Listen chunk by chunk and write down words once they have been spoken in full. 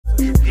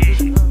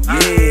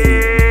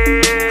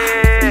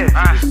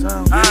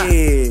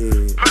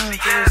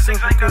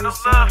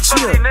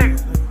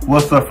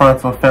What's up,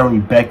 Fronto family?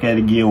 Back at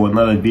it again with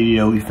another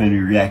video. We finna be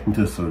reacting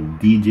to some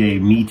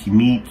Djmeech.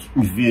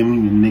 You feel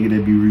me? The nigga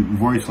that be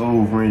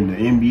voiceover in the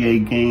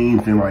NBA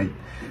games and like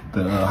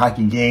the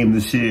hockey games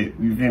and shit.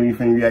 You feel me? We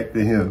finna react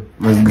to him.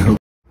 Let's go.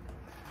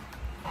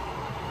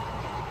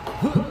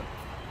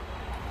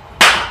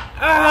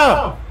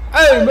 Ow!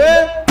 Hey,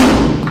 man!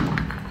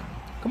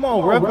 Come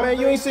on, ref, man.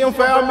 You ain't see him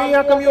foul me.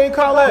 How come you ain't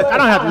call that? I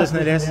don't have to listen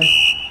to this.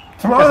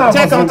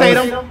 Check on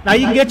Tatum. Now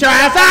you can get your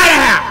ass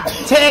out of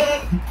here. Check.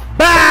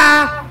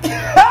 Bye.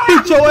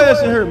 Beat your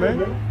ass in here,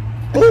 man.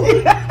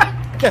 Ooh.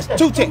 That's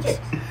 2 ticks.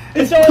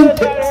 Get your ass out of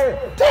here.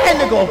 That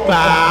nigga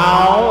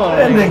foul.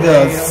 That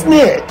nigga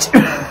snitch.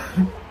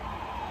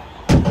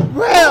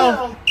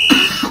 Well,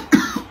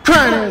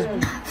 crying ass.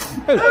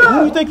 Hey,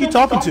 who you think you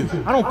talking to?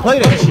 I don't play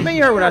that shit. Man,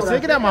 you heard what I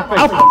said. Get out of my face.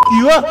 I'll f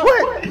you up.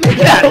 What?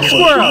 Get out of here.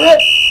 Squirrel.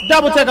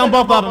 Double check on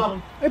both of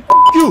them. Hey, f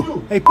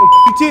you. Hey, f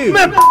you too.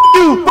 Man, f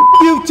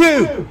you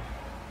too.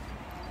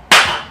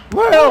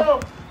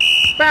 Well,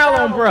 foul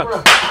on Brooks.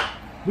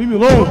 Leave me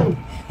alone.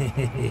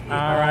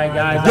 Alright,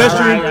 guys.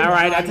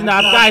 Alright, that's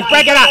enough. Guys,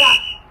 break it up.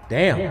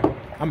 Damn.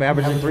 I'm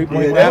averaging 3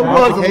 points. Yeah, that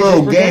was a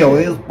little gay on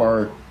his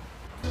part.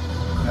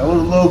 That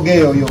was a little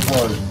gay on your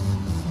part.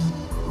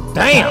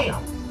 Damn.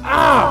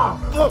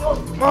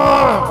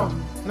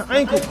 The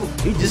ankle.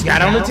 He just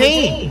got on the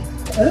team.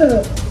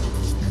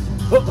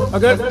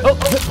 Okay.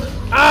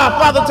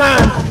 Father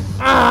time.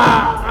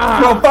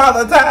 No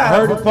father time.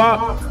 Heard it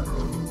pop.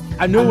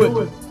 I knew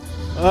it.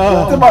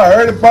 Somebody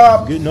heard it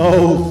pop. Getting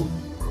old.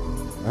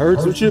 I heard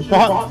some shit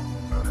pop.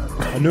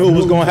 I knew it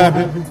was gonna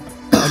happen.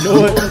 I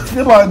knew it.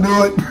 Somebody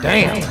knew it.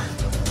 Damn.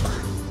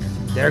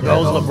 There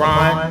goes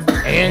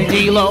LeBron and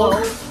D-Lo.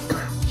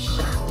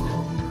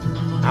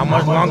 How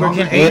much longer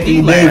can AD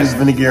Anthony last? Davis is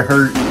gonna get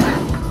hurt.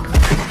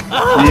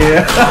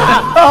 Yeah.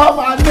 Oh,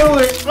 I knew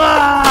it. He's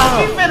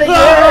gonna get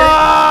hurt.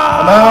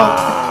 I'm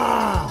out.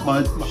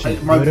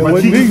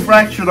 My cheek is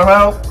fractured. I'm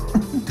out.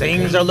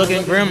 Things are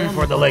looking grim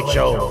for the Lake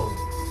Show.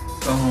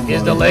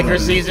 Is the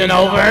Lakers season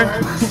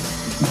over?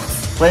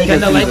 Can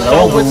the Lake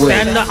Show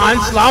withstand the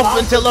onslaught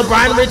until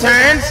LeBron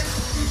returns?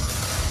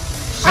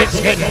 Shit's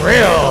getting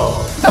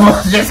real.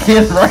 Just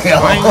getting real.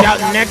 Find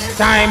out next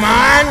time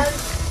on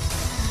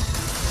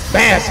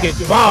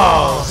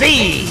Basketball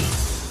Z.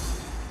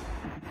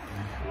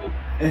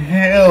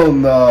 Hell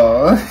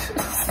no.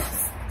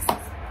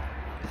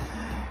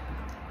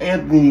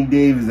 Anthony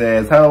Davis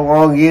ass. How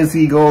long is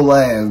he gonna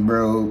last,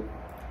 bro?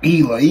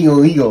 He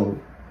go.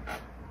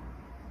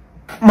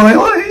 My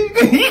leg.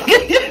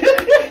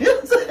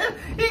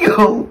 He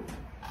go.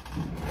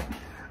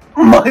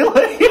 My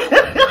leg.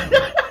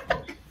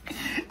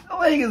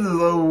 Lakers is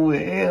over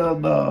with. Hell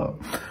no.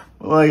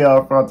 Well,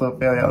 y'all, Fronto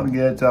family. I'll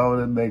get y'all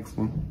with the next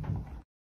one.